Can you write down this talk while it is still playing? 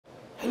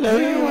Hello,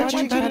 you're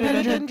watching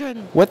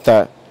Patadendron. What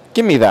the?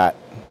 Give me that.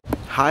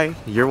 Hi,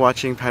 you're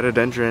watching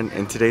Patadendron.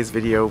 In today's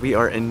video, we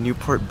are in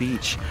Newport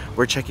Beach.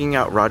 We're checking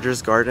out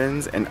Rogers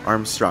Gardens and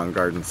Armstrong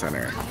Garden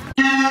Center.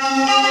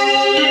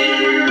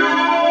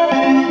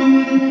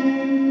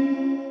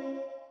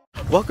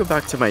 Welcome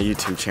back to my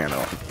YouTube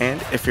channel,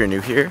 and if you're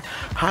new here,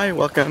 hi,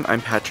 welcome,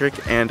 I'm Patrick,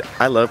 and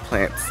I love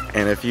plants,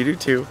 and if you do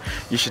too,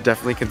 you should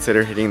definitely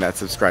consider hitting that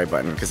subscribe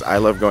button, because I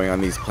love going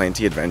on these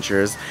planty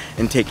adventures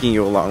and taking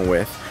you along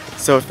with.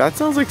 So if that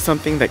sounds like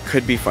something that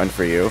could be fun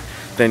for you,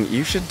 then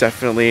you should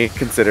definitely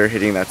consider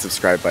hitting that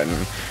subscribe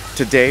button.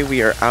 Today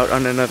we are out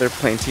on another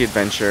planty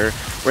adventure.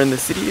 We're in the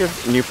city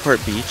of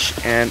Newport Beach,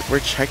 and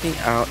we're checking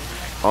out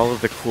all of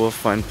the cool,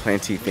 fun,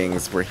 planty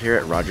things. We're here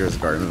at Rogers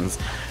Gardens,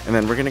 and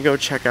then we're gonna go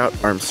check out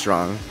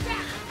Armstrong,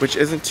 which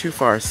isn't too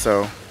far,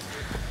 so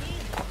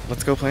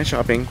let's go plant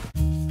shopping.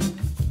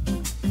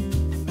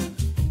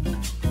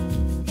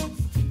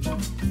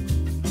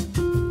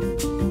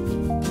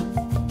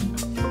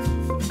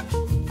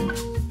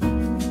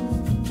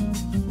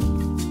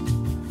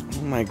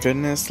 Oh my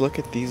goodness, look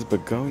at these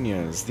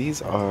begonias.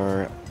 These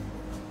are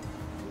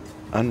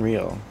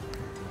unreal.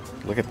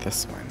 Look at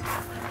this one.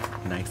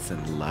 Nice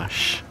and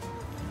lush.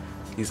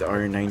 These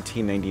are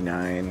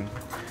 $19.99.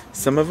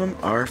 Some of them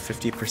are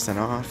 50%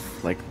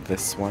 off, like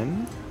this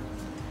one.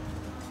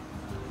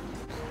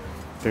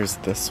 There's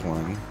this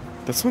one.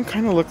 This one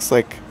kind of looks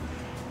like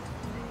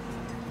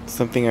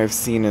something I've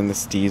seen in the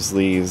Steve's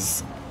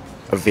Lee's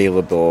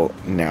available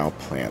now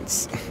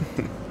plants.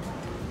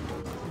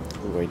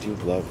 Ooh, I do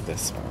love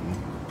this one.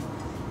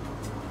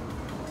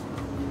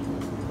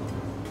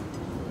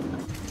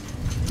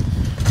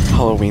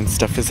 Halloween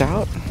stuff is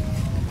out.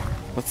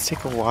 Let's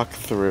take a walk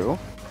through.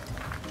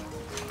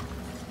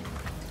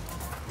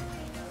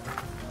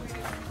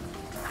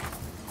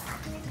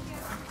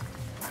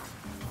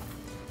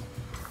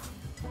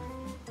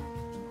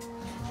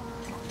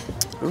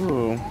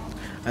 Ooh,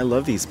 I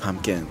love these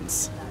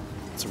pumpkins.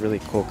 It's a really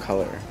cool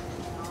color.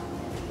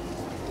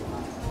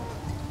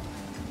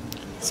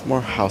 Some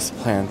more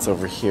houseplants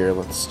over here.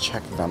 Let's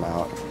check them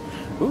out.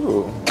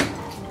 Ooh,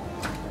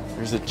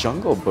 there's a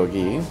jungle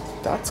boogie.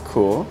 That's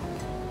cool.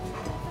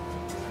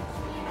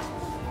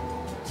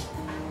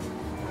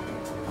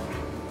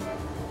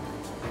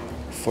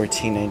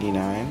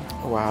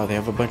 $14.99. Wow, they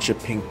have a bunch of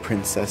pink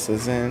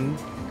princesses in.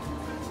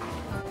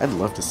 I'd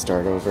love to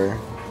start over.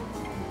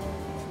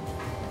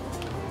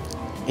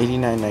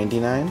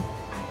 $89.99.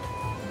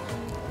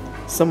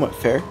 Somewhat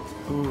fair.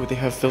 Ooh, they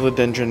have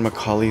Philodendron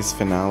Macaulay's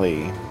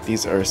Finale.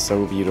 These are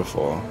so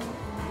beautiful.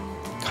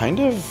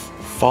 Kind of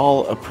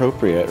fall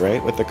appropriate,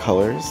 right, with the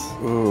colors?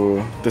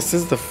 Ooh, this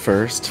is the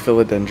first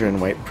Philodendron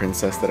White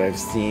Princess that I've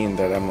seen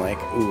that I'm like,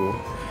 ooh,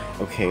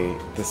 okay,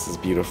 this is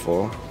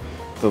beautiful.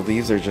 The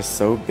leaves are just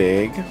so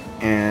big,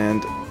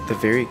 and the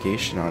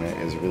variegation on it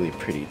is really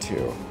pretty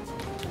too.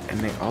 And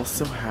they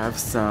also have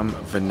some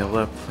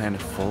vanilla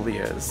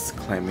plantifolias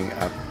climbing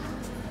up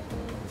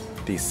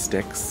these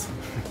sticks.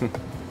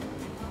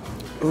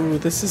 Ooh,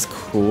 this is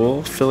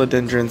cool.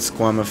 Philodendron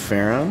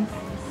squamiferum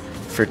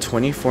for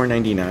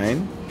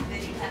 $24.99.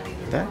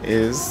 That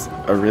is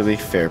a really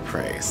fair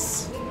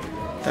price.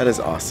 That is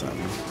awesome.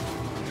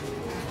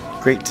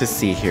 Great to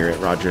see here at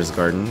Rogers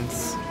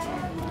Gardens.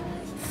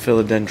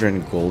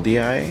 Philodendron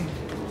goldii.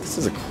 This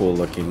is a cool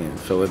looking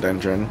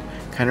philodendron.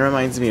 Kind of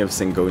reminds me of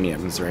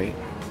syngoniums, right?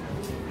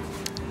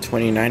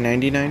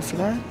 $29.99 for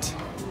that.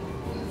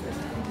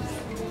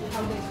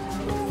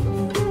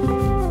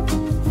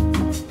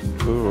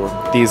 Ooh,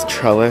 these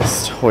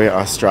trellised Hoya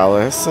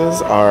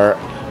australises are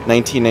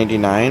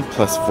 $19.99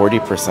 plus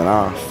 40%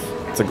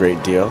 off. It's a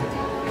great deal.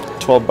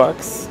 12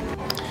 bucks.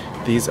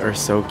 These are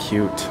so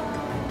cute.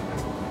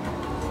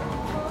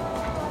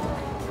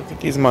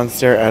 These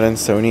Monstera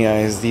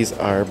adansonii, these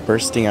are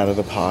bursting out of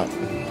the pot.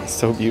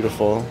 So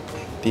beautiful.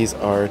 These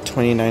are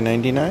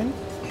 $29.99.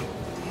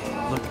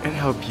 Look at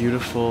how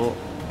beautiful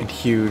and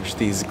huge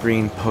these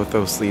green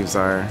pothos leaves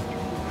are.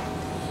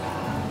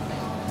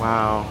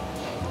 Wow,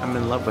 I'm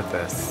in love with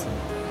this.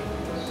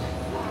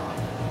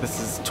 This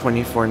is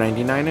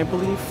 $24.99, I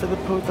believe, for the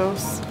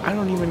pothos. I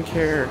don't even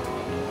care.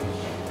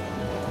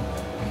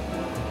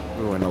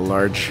 Ooh, and a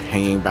large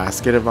hanging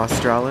basket of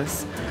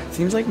australis.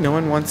 Seems like no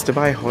one wants to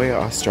buy Hoya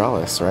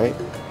australis, right?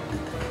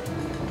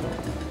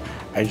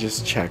 I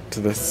just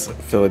checked. This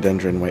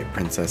Philodendron White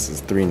Princess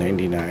is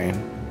 $3.99.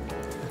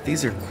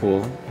 These are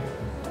cool.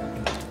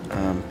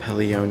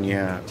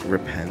 Peleonia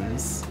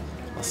repens,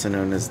 also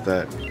known as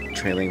the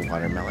trailing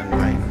watermelon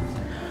vine,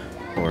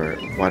 or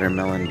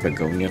watermelon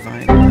begonia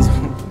vine.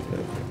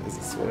 Is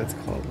this what it's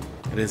called?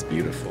 It is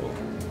beautiful.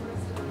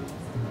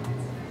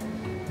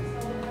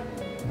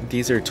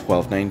 These are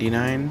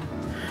 $12.99.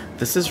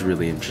 This is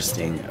really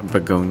interesting.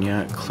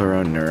 Begonia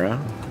chloronura.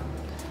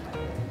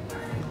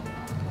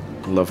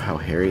 Love how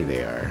hairy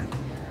they are.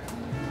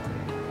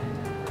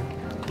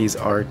 These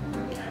are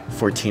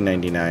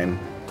 $14.99.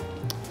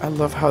 I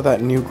love how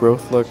that new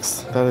growth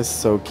looks. That is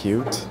so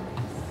cute.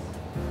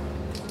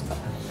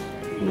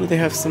 Ooh, they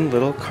have some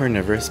little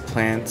carnivorous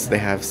plants. They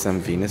have some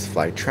Venus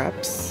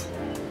flytraps.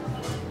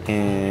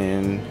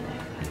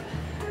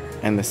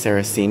 and the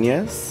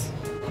Sarracenias.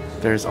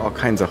 There's all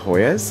kinds of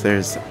Hoyas.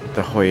 There's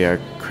the Hoya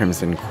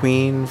Crimson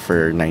Queen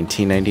for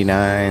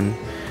 $19.99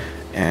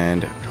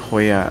 and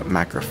Hoya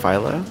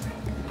Macrophylla.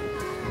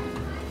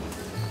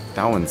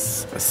 That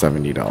one's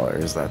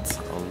 $70. That's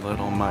a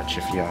little much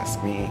if you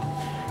ask me.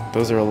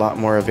 Those are a lot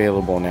more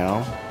available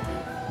now.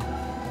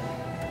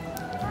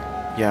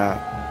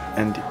 Yeah,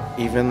 and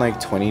even like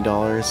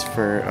 $20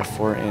 for a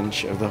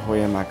 4-inch of the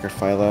Hoya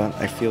Macrophylla,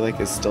 I feel like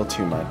is still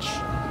too much,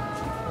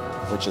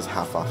 which is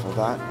half off of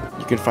that.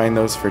 You can find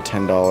those for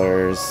 $10,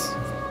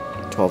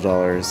 $12,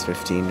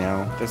 $15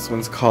 now. This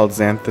one's called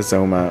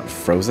Xanthosoma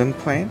Frozen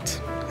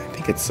Plant. I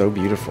think it's so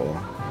beautiful.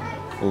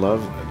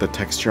 Love the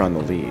texture on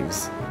the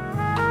leaves.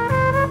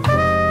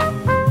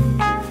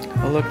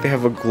 Oh look, they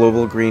have a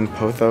global green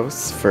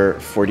pothos for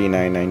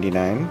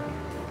 $49.99.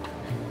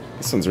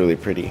 This one's really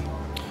pretty.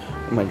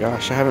 Oh my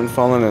gosh, I haven't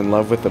fallen in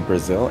love with the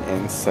Brazil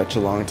in such a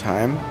long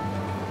time.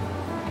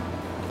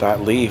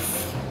 That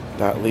leaf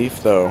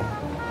though.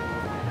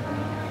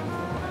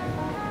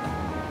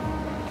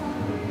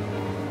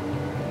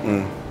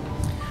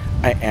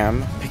 I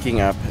am picking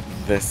up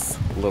this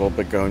little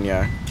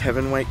begonia,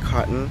 Kevin White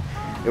Cotton.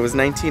 It was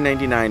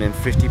 $19.99 and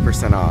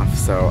 50% off,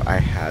 so I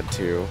had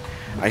to.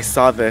 I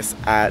saw this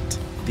at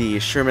the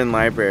Sherman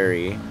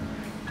Library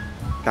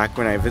back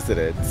when I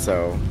visited,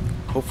 so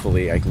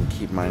hopefully I can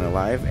keep mine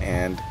alive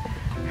and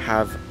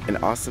have an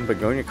awesome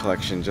begonia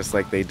collection just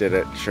like they did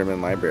at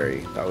Sherman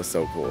Library. That was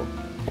so cool.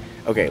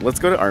 Okay, let's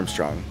go to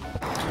Armstrong.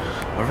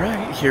 All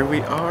right, here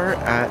we are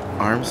at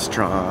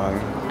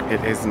Armstrong.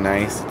 It is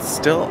nice. It's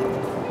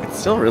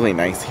still really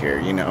nice here,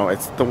 you know.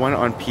 It's the one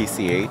on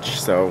PCH,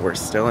 so we're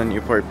still in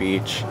Newport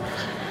Beach.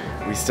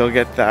 We still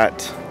get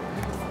that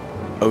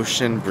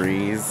ocean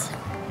breeze.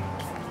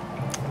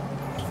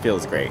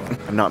 Feels great.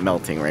 I'm not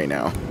melting right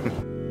now.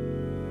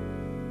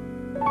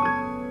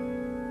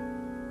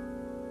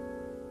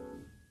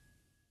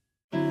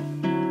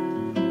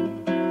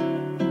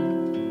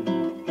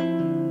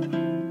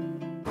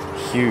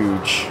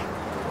 Huge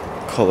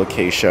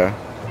colocasia.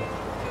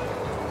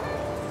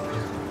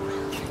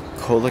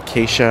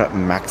 Colocasia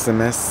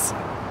maximus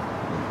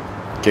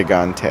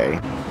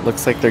gigante.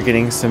 Looks like they're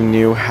getting some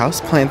new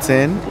houseplants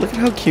in. Look at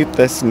how cute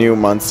this new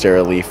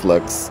monstera leaf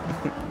looks.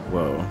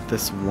 Whoa,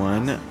 this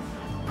one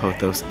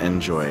Pothos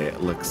Enjoy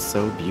looks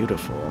so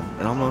beautiful.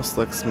 It almost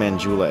looks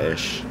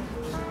Manjula-ish.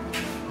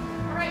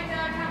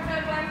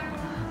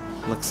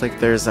 Looks like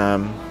there's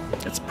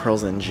it's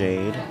pearls and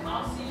jade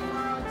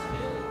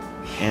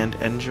and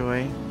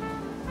Enjoy.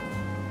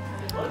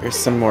 Here's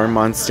some more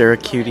monstera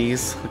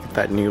cuties. Look at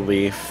that new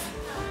leaf.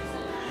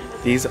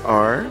 These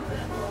are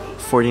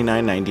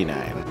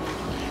 $49.99.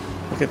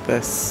 Look at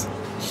this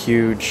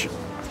huge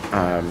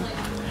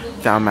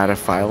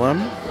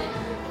Thaumatophyllum,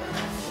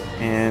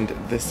 and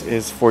this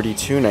is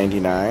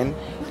 $42.99.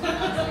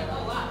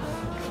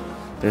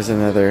 There's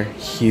another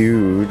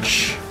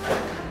huge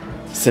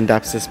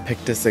Syndapsis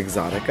pictus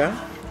exotica.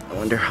 I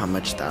wonder how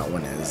much that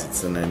one is.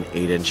 It's in an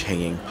 8-inch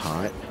hanging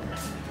pot.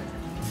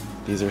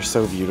 These are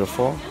so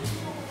beautiful.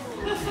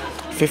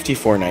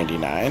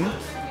 $54.99.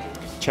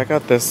 Check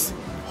out this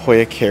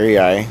Hoya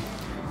Carrii.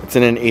 It's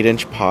in an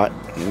 8-inch pot,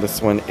 and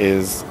this one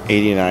is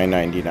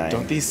 $89.99.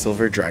 Don't these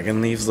silver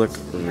dragon leaves look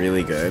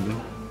really good?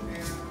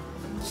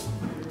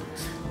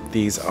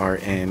 These are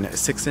in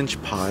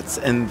 6-inch pots,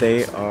 and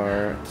they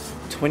are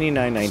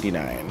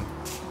 $29.99.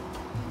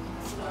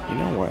 You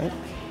know what?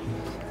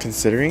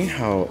 Considering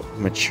how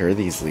mature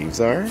these leaves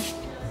are,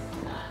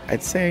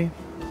 I'd say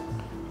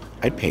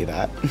I'd pay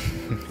that.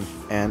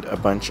 And a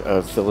bunch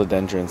of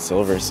philodendron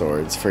silver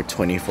swords for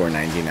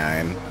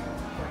 $24.99.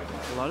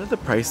 A lot of the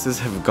prices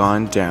have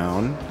gone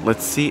down.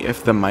 Let's see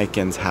if the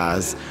Mycans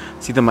has.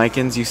 See, the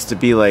Mycans used to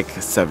be like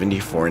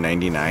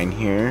 $74.99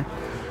 here.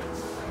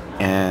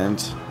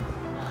 And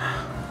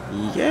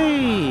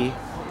yay!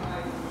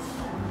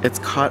 It's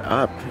caught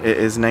up. It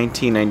is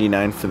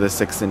 $19.99 for the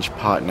 6-inch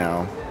pot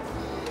now.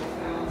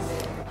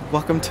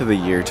 Welcome to the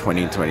year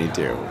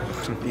 2022.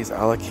 These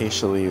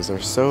alocasia leaves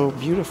are so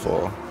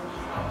beautiful.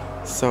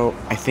 So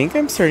I think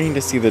I'm starting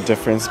to see the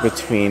difference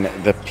between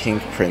the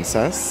pink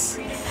princess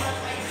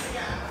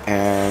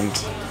and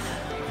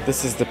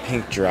this is the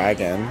pink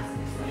dragon.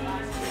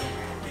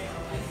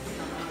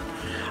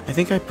 I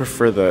think I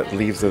prefer the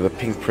leaves of the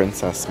pink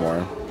princess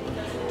more.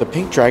 The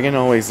pink dragon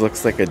always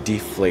looks like a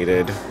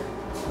deflated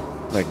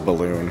like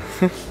balloon.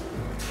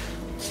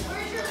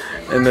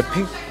 And the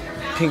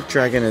pink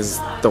dragon is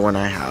the one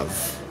I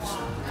have.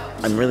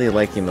 I'm really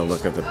liking the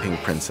look of the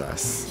pink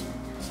princess.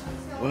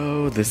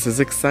 Whoa, this is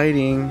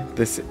exciting.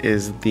 This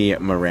is the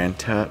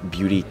Maranta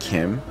Beauty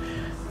Kim.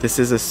 This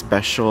is a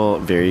special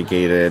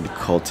variegated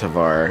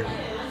cultivar,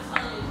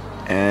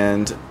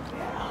 and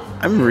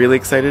I'm really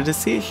excited to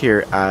see it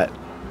here at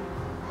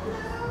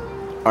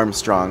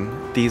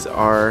Armstrong. These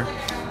are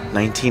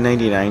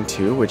 $19.99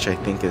 too, which I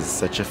think is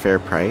such a fair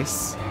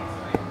price.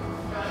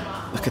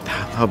 Look at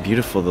that, how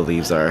beautiful the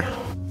leaves are.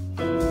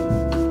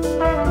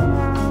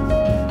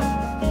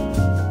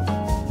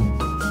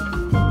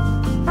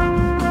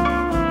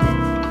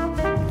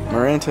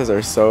 Marantas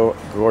are so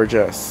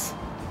gorgeous.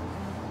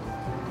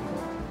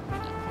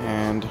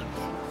 And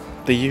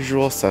the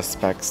usual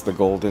suspects, the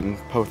golden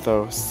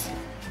pothos,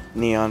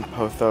 neon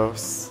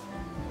pothos,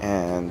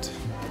 and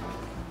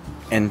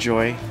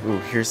enjoy. Ooh,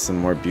 here's some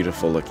more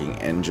beautiful looking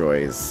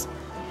enjoys.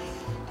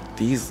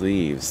 These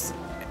leaves,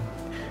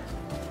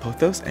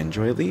 pothos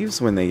enjoy leaves,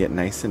 when they get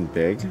nice and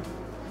big,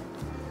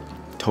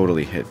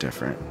 totally hit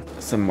different.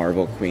 Some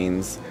marble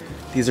queens.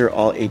 These are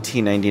all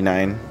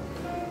 $18.99.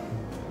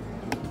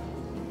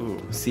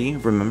 Ooh, see,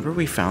 remember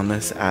we found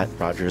this at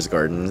Rogers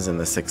Gardens in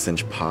the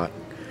 6-inch pot?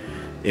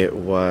 It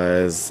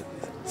was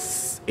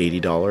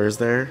 $80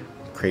 there.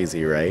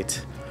 Crazy,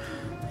 right?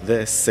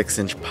 This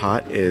 6-inch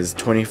pot is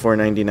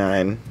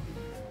 $24.99.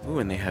 Ooh,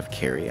 and they have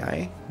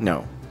Carrii.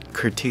 No,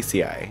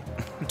 Curtisii.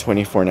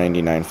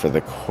 $24.99 for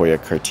the Hoya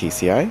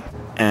Curtisii.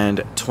 And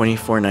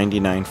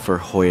 $24.99 for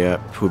Hoya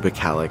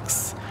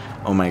pubicalis.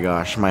 Oh my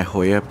gosh, my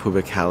Hoya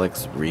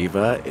pubicalis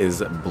Riva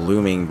is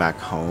blooming back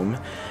home,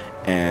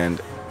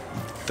 and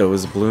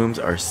those blooms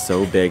are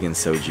so big and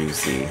so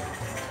juicy.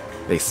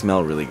 They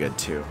smell really good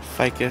too.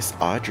 Ficus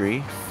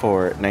Audrey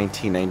for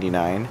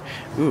 $19.99.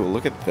 Ooh,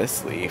 look at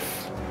this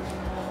leaf.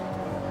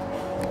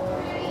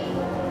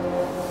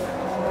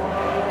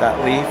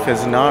 That leaf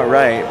is not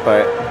right,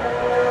 but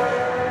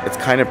it's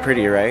kind of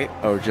pretty, right?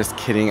 Oh, just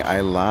kidding,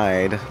 I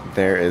lied.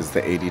 There is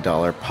the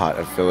 $80 pot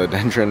of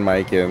philodendron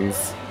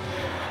micans.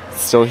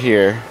 Still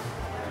here.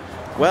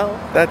 Well,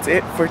 that's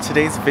it for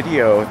today's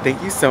video.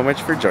 Thank you so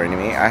much for joining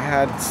me. I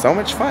had so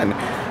much fun.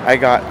 I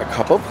got a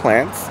couple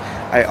plants.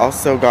 I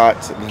also got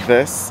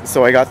this.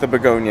 So I got the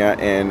begonia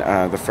in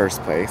the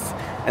first place.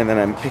 And then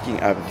I'm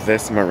picking up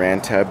this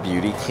Maranta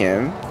Beauty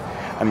Kim.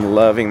 I'm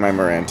loving my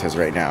Marantas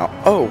right now.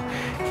 Oh,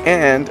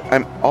 and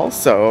I'm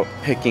also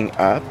picking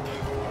up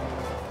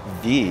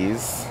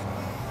these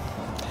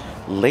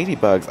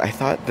ladybugs. I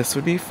thought this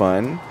would be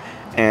fun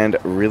and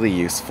really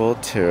useful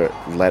to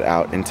let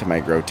out into my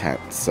grow tent.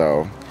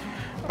 So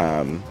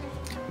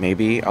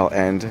maybe I'll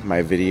end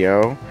my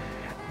video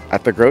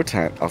at the grow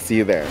tent. I'll see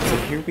you there. So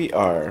here we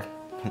are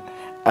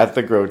at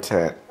the grow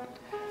tent.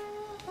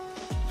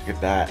 Look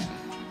at that.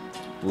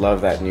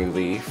 Love that new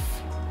leaf.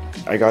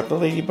 I got the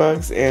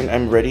ladybugs and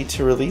I'm ready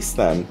to release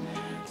them.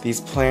 These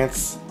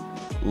plants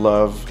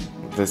love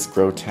this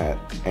grow tent,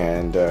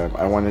 and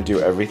I want to do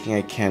everything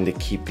I can to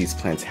keep these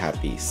plants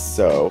happy.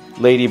 So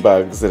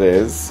ladybugs it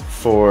is,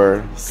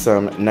 for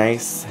some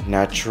nice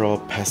natural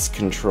pest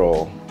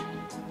control.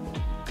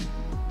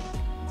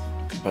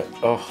 But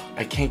oh,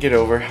 I can't get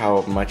over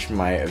how much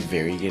my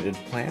variegated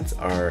plants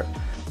are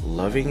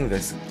loving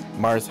this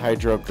Mars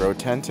Hydro grow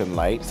tent and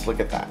lights. Look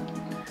at that.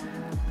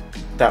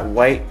 That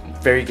white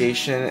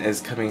variegation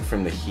is coming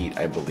from the heat,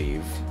 I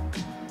believe.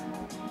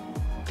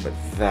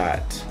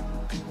 But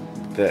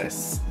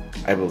this,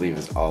 I believe,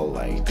 is all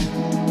light.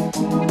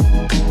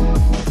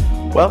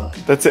 Well,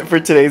 that's it for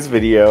today's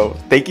video.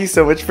 Thank you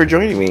so much for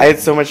joining me. I had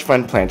so much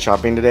fun plant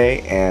shopping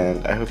today,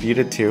 and I hope you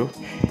did too.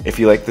 If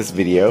you like this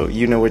video,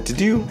 you know what to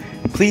do.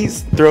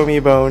 Please throw me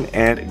a bone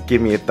and give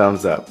me a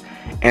thumbs up.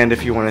 And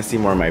if you want to see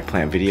more of my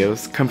plant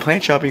videos, come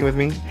plant shopping with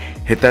me.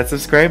 Hit that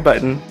subscribe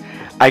button.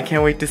 I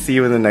can't wait to see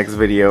you in the next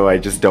video. I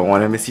just don't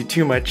want to miss you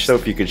too much. So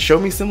if you could show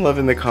me some love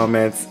in the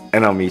comments,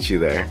 and I'll meet you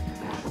there.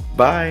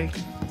 Bye.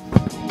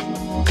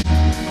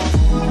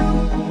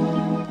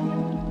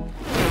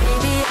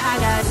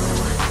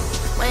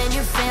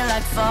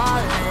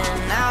 Falling,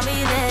 I'll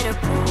be there to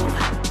prove,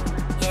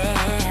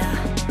 yeah,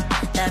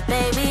 that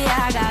baby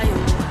I got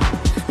you.